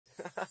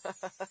Aha.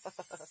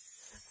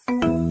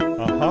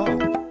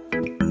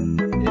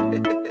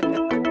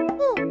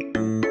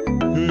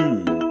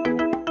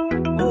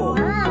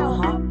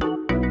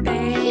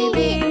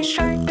 Baby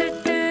shark,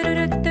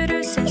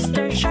 do-do-do-do-do,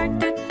 sister shark,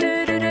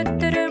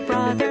 do-do-do-do-do,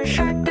 brother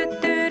shark,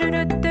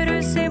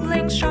 do-do-do-do-do,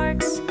 sibling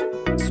sharks,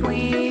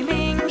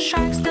 swimming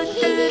sharks,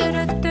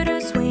 do-do-do-do-do,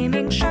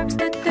 swimming sharks,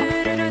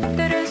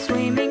 do-do-do-do-do,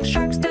 swimming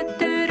sharks,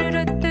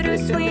 do-do-do-do-do,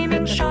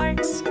 swimming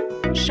sharks,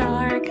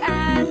 shark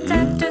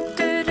attack,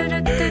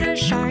 do-do-do-do-do,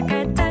 shark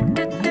attack,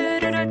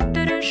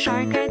 do-do-do-do-do,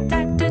 shark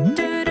attack,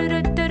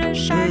 do-do-do-do-do,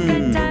 shark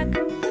attack,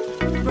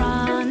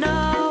 run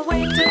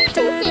away,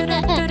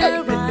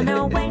 do-do-do-do-do, run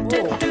away,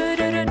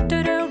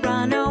 do-do-do-do-do,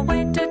 run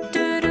away,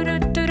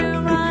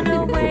 do-do-do-do-do, run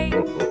away.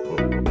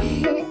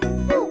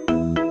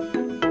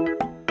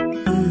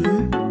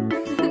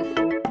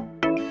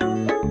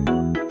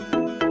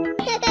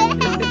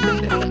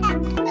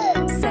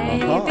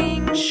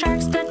 Saving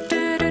sharks,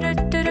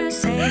 do-do-do-do-do,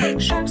 saving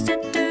sharks,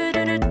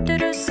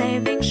 do-do-do-do-do,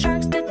 saving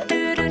sharks,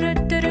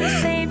 do-do-do-do-do,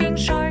 saving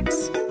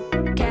sharks,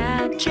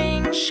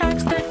 catching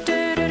sharks,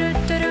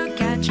 do-do-do-do-do,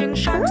 catching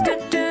sharks,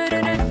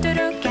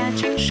 do-do-do-do-do,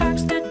 catching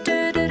sharks,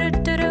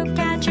 do-do-do-do-do,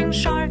 catching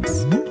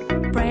sharks,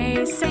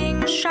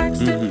 racing sharks,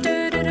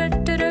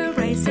 do-do-do-do-do,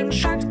 racing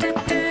sharks,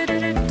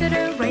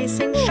 do-do-do-do-do,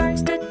 racing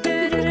sharks,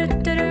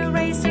 do-do-do-do-do,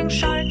 racing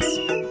sharks.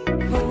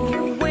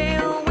 Who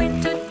will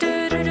win?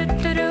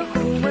 Do-do-do-do-do,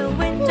 who will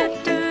win?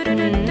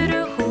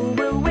 Do-do-do-do-do, who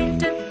will win?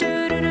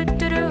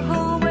 Do-do-do-do-do,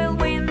 who will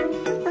win?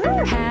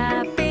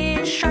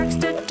 Happy sharks,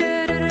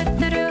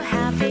 do-do-do-do-do,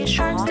 happy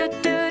sharks,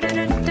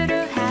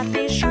 do-do-do-do-do,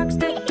 happy sharks,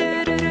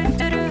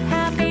 do-do-do-do-do,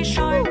 happy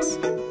sharks.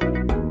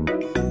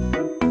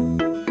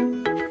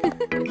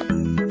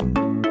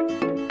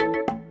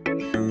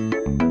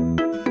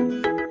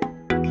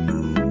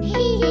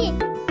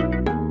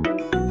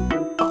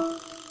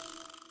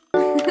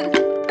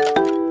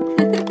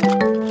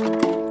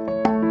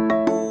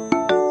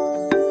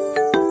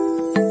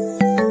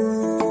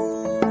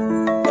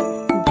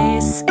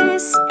 This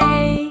is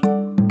A.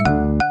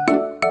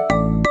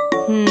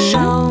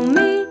 Show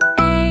me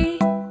A.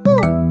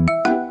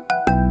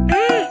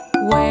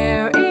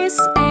 Where is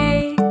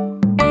A?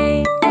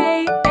 A,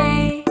 A,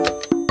 A.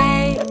 A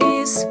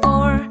is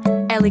for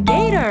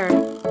alligator.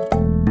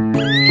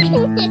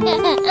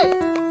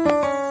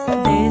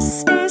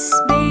 This is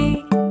B.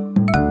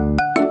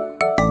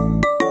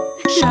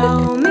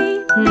 Show me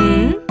B.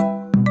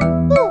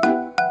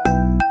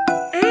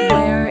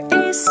 Where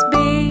is B?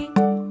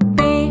 B,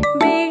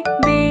 B,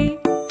 B.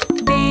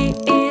 B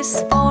is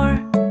for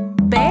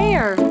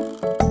bear.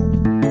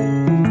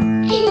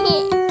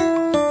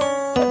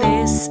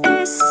 This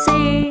is C.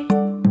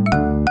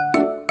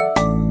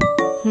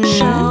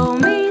 Show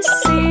me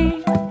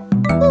C.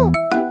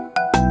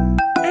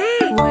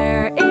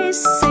 Where is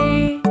C?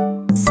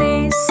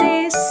 C,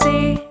 C, C.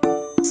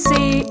 C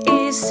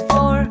is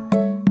for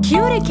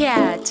cutie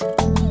cat.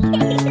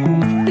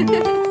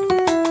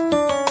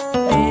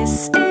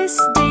 This is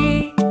D.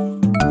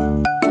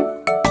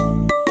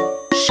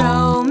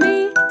 Show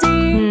me D.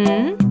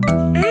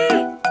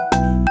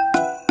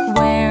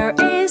 Where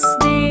is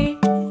D?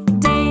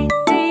 D,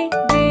 D,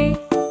 D.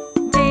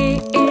 D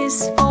is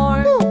for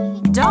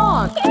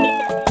dog.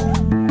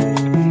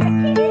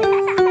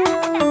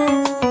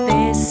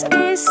 This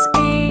is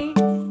E.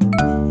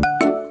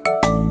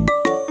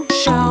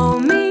 Show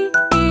me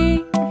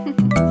E.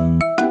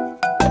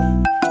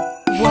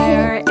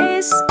 Where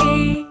is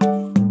E?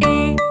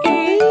 E, E,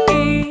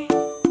 E.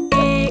 E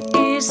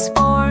is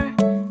for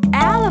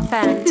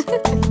elephant.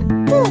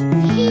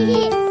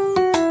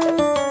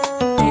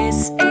 This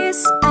is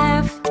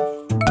F.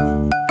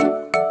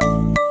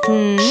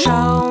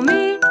 Show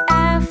me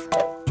F.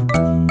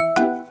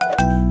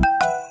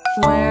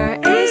 Where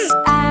is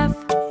F?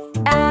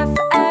 F,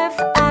 F,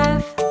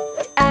 F.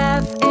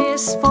 F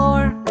is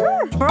for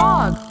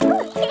frog.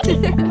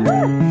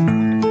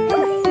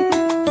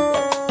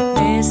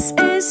 This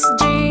is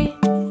G.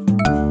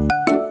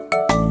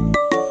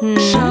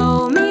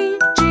 Show me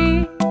G.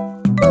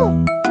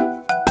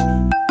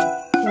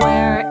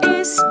 Where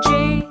is G?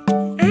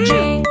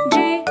 G,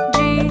 G, G.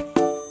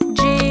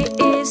 G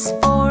is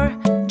for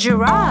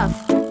giraffe.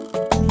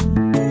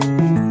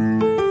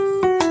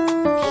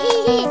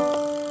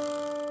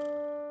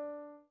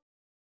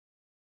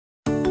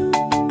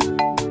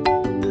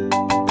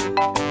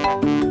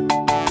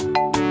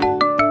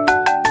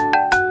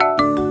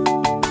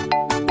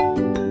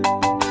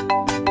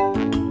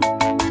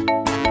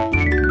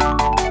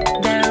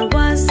 There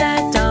was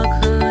a dog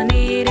who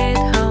needed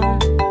home.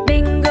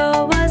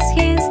 Bingo was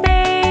his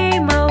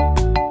name. Oh,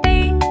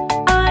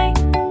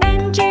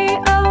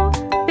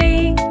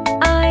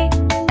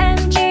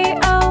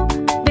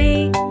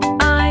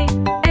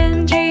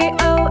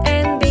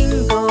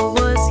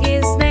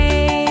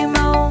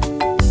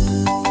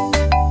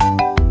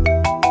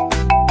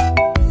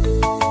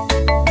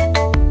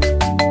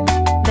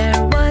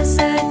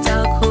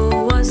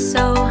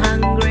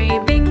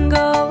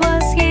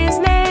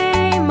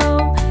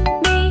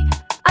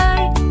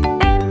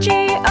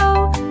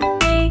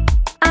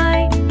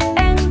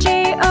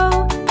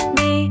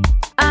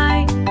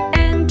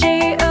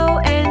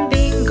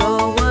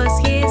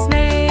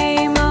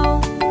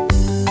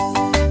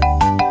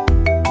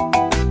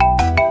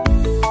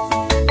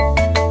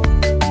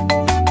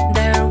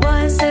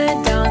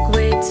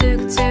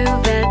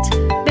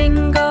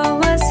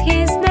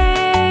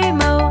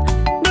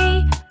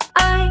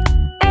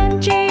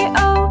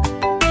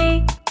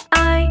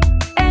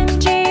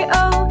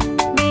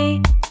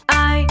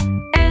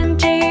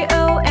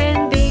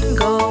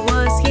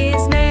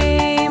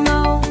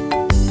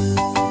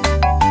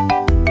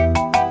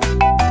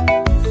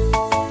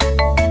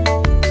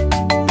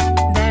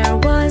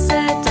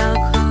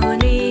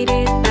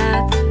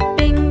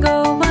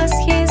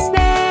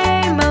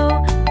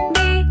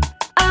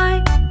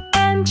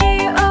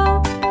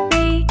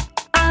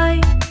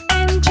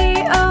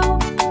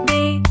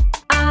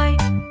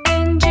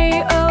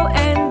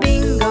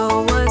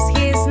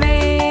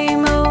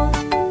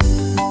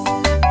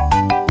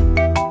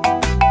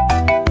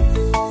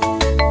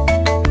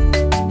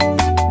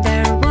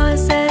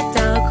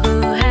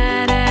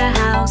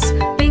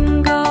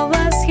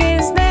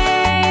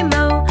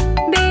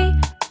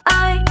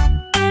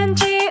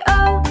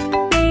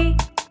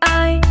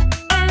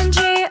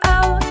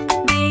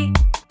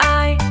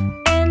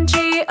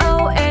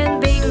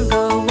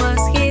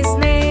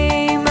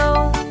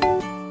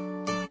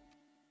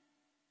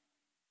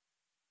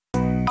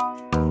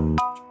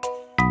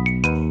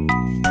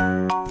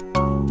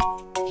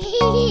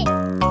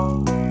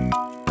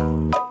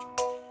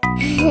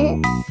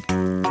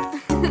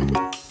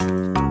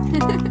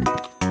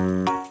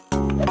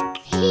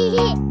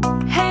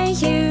 Hey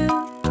you,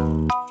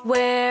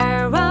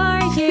 where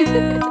are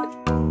you?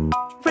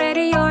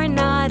 Ready or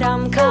not,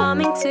 I'm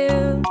coming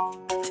too.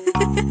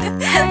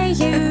 Hey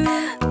you,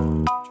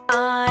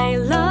 I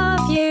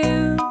love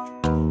you.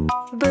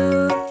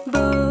 Boo,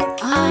 boo,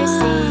 I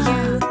see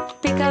you.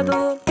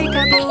 Peekaboo,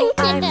 peekaboo,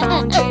 I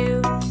found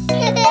you.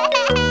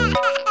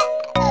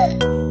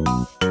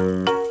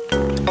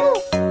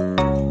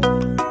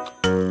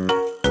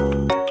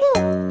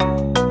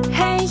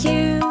 Hey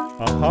you,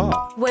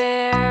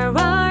 where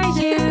are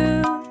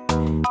you?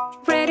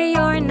 Ready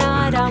or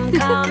not, I'm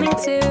coming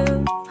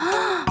too.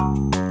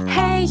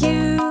 Hey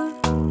you,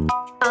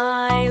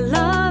 I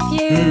love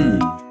you.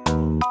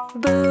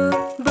 Boo,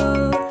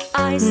 boo,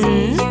 I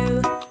see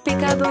you.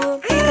 Peekaboo,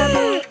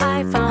 peekaboo,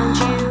 I found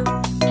you.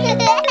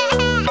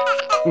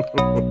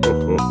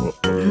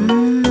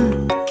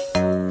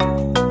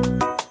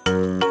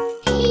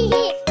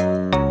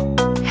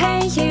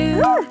 Hey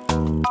you,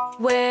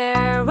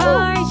 where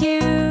are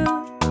you?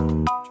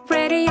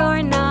 Ready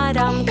or not,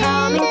 I'm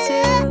coming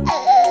too.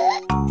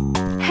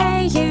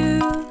 Hey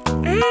you,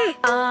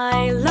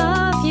 I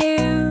love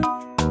you.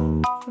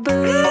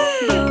 Boo,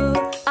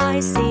 boo, I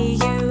see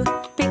you.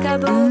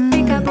 Peekaboo,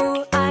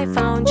 peekaboo, I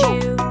found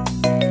you.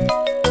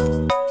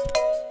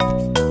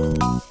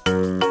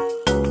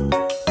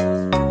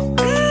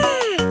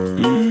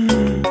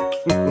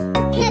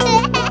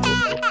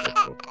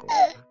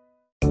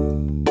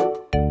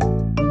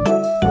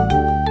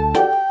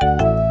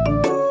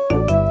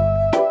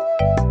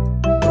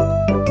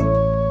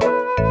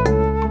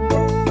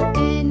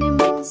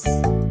 Animals,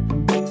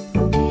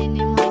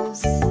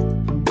 animals,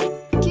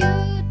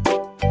 cute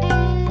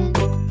and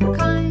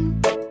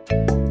kind.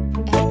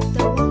 At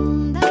the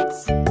one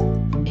that's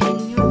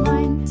in your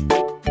mind,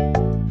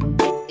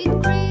 it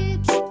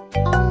creeps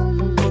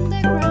on the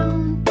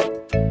ground.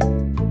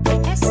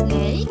 A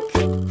snake?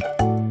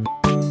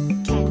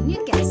 Can you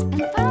guess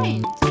and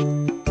find?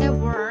 A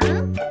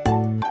worm?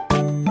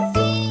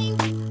 Think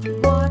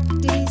what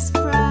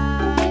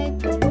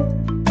described.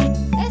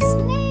 A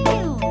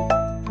snail?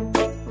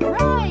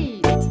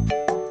 Right.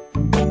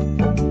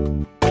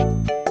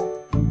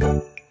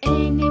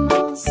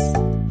 Animals,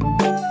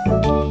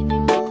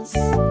 animals,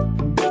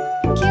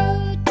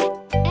 cute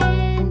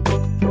and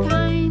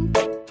kind.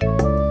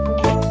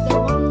 At the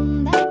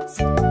one that's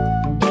in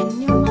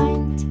your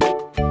mind,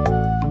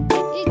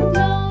 it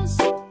knows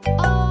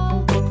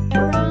all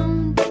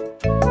around.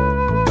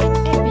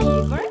 A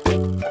beaver?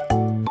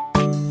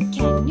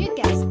 Can you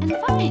guess and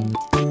find?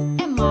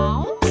 A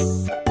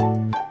mouse?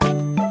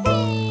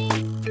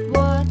 Think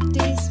what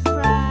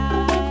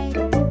described.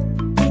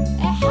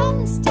 A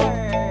hamster?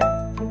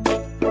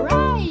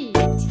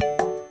 Right.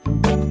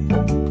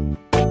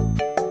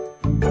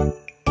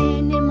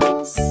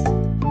 Animals,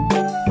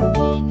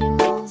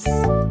 animals,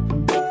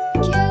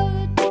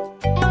 cute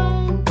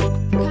and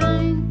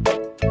kind.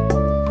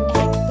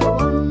 At the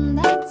one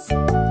that's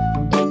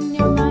in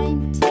your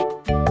mind,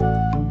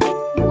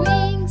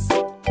 wings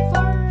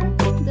for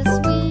the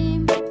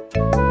swim.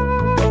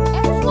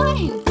 A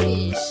flying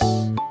fish?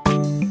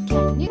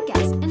 Can you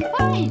guess and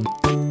find?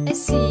 A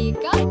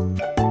seagull?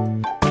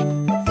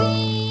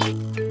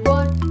 Think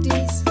what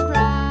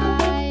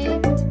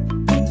described.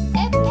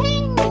 A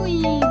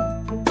penguin?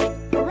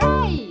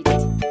 Right.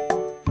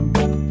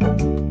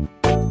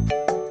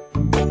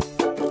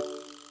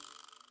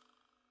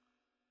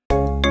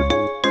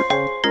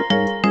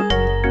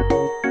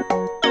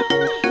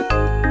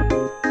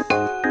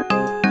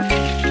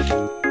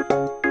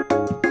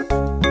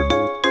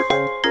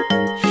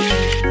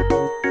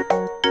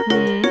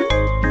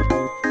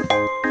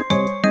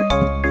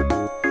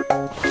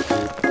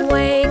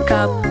 Wake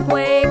up,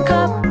 wake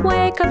up,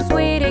 wake up,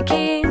 sweetie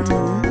kid.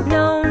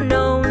 No,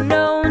 no,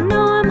 no,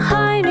 no, I'm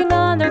hiding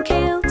under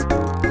kilt.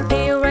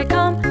 Here I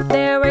come,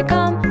 there I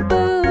come,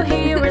 boo,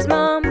 here is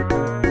mom.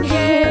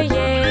 Yeah,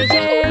 yeah,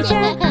 yeah,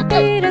 yeah,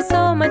 it is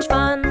so much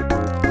fun.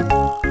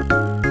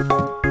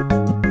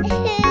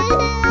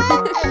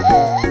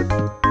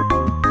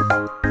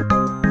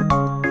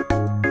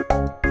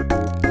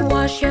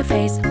 Wash your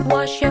face,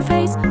 wash your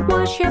face,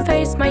 wash your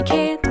face, my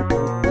kid.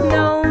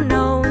 No,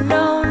 no,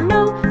 no,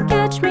 no,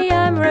 catch me,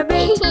 I'm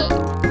rabbit.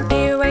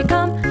 Here I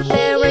come,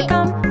 there I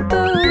come,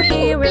 boo,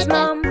 here is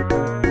mom.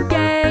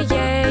 Yeah,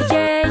 yeah,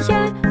 yeah,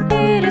 yeah,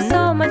 it is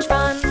so much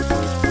fun.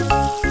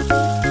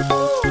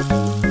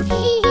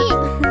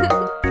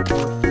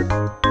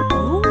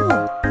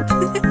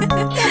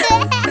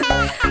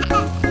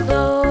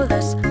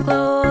 Clothes,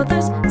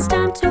 clothes, it's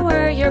time to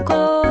wear your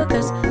clothes.